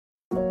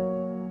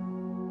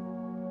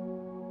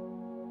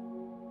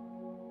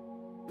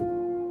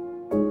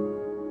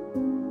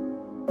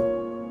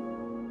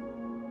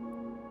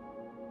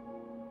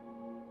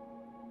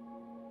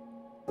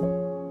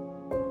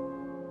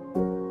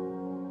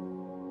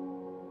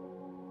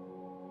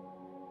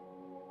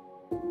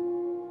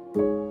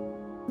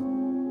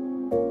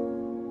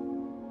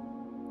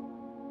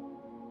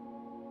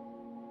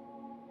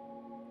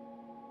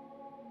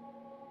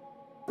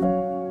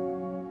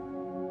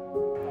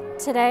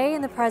Today,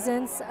 in the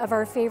presence of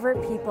our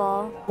favorite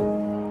people,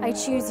 I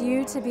choose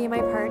you to be my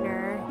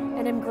partner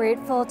and am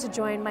grateful to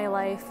join my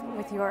life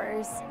with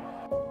yours.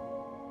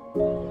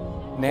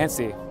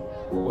 Nancy,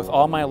 with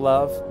all my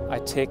love, I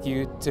take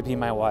you to be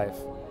my wife.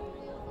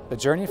 The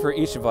journey for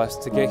each of us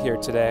to get here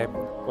today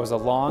was a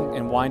long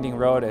and winding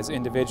road as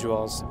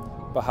individuals,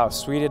 but how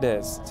sweet it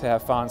is to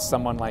have found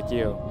someone like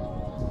you.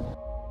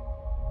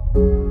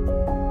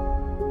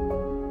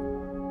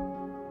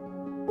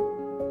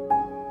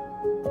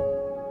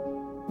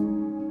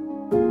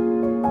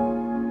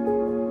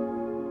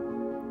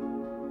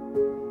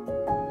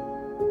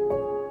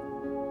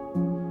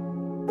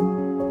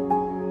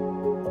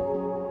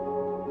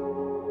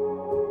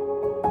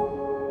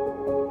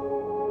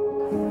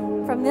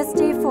 From this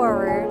day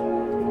forward,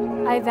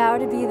 I vow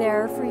to be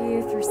there for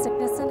you through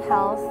sickness and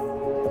health.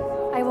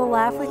 I will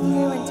laugh with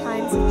you in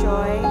times of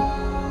joy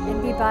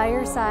and be by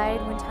your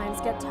side when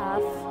times get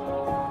tough.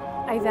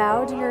 I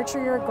vow to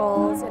nurture your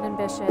goals and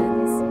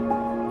ambitions,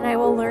 and I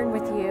will learn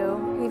with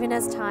you even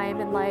as time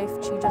and life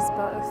change us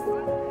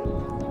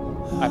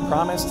both. I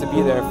promise to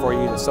be there for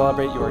you to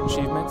celebrate your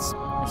achievements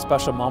and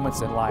special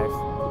moments in life,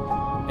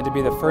 and to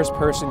be the first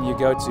person you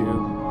go to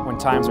when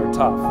times are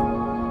tough.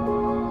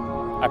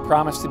 I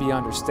promise to be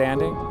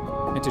understanding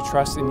and to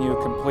trust in you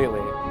completely.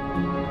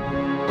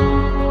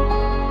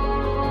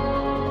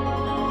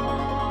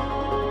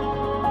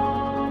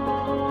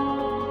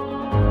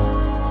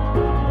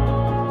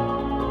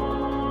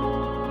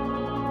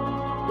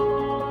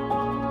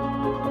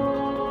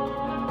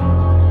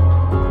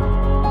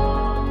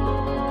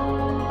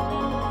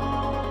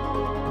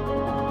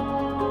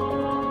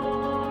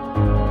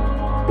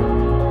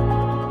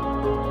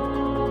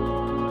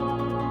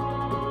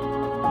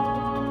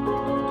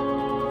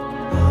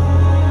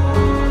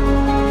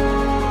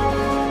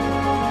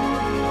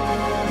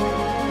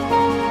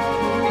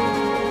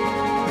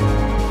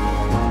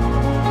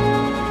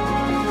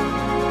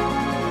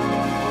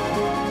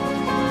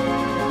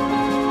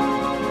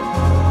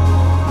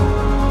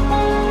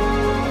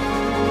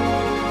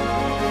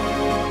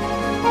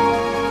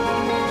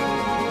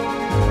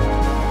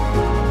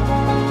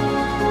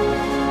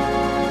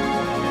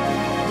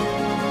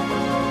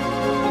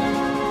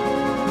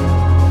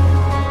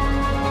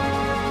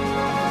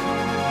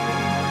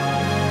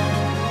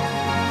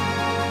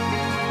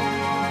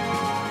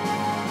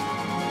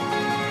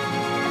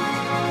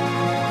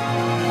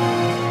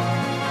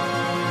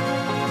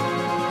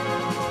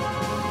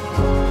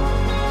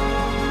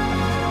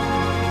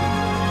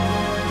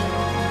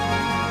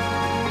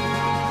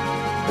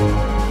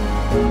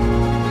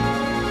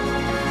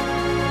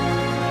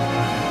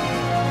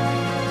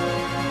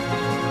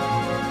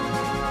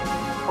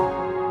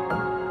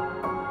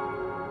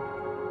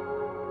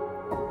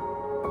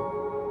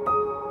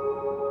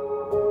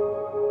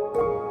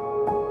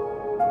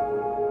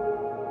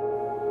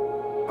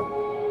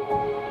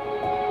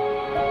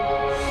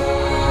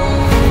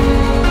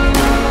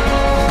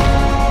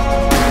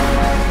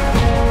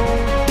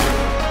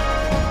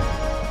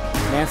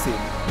 Nancy,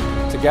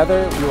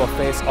 together we will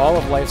face all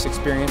of life's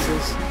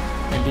experiences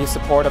and be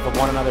supportive of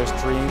one another's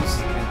dreams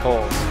and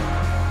goals.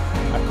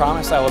 I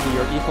promise I will be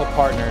your equal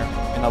partner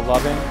in a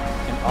loving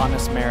and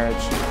honest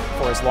marriage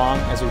for as long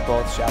as we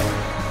both shall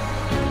live.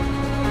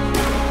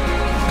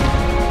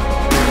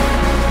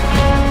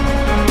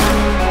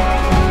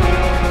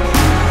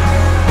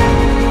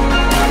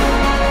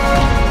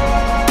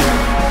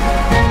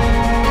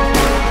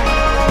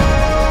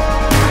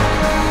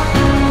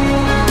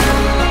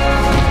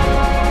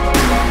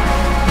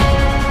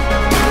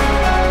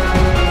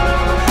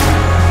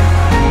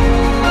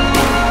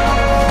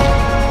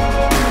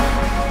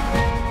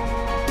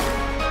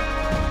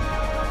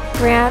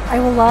 Grant, I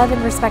will love and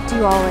respect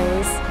you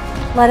always.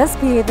 Let us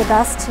be the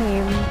best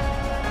team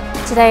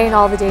today and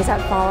all the days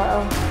that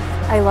follow.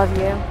 I love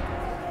you.